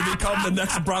then I'm going to become the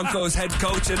next Broncos head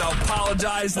coach, and I'll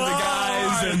apologize to the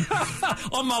guys. And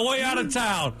on my way out of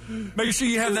town, make sure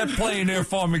you have that playing there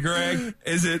for me, Greg.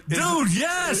 Dude,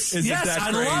 yes. Yes,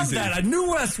 I love that. I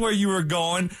knew that's where you were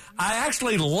going. I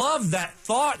actually love that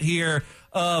thought here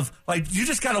of, you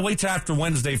just got to wait till after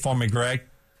Wednesday for me, Greg.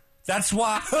 That's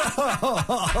why.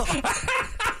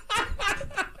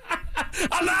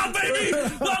 Allow, baby.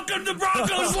 Welcome to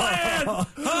Broncos land.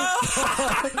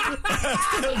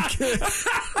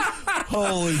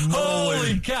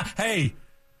 Holy cow. Hey.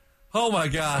 Oh, my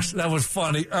gosh. That was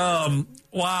funny.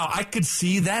 Wow. I could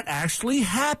see that actually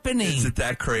happening. Is it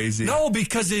that crazy? No,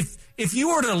 because if you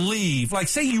were to leave,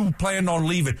 say you planned on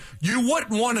leaving, you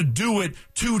wouldn't want to do it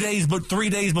 2 days, but 3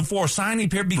 days before signing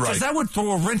period, because that would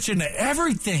throw a wrench into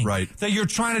everything that you're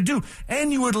trying to do.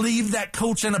 And you would leave that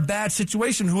coach in a bad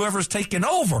situation, whoever's taking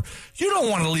over. You don't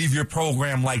want to leave your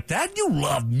program like that. You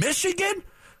love Michigan.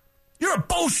 You're a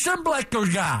Bo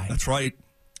Schembechler guy. That's right.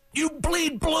 You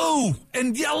bleed blue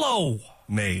and yellow.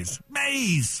 Maize.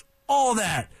 All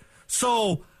that.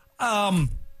 So,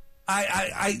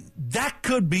 I that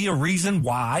could be a reason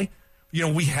why,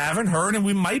 we haven't heard, and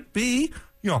we might be,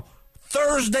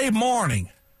 Thursday morning.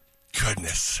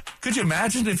 Goodness. Could you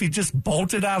imagine if he just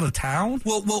bolted out of town?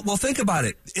 Well, think about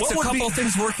it. It's a couple of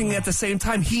things working at the same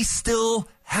time. He still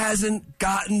hasn't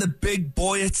gotten the big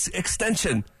boy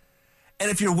extension. And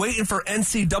if you're waiting for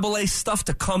NCAA stuff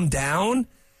to come down,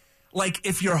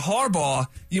 if you're Harbaugh,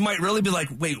 you might really be like,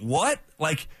 wait, what?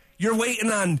 You're waiting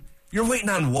on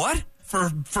what? For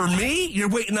me? You're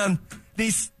waiting on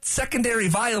these secondary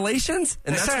violations?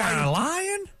 And that's why I'm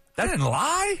lying? I didn't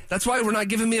lie. That's why we're not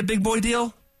giving me a big boy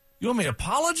deal? You want me to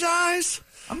apologize?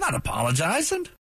 I'm not apologizing.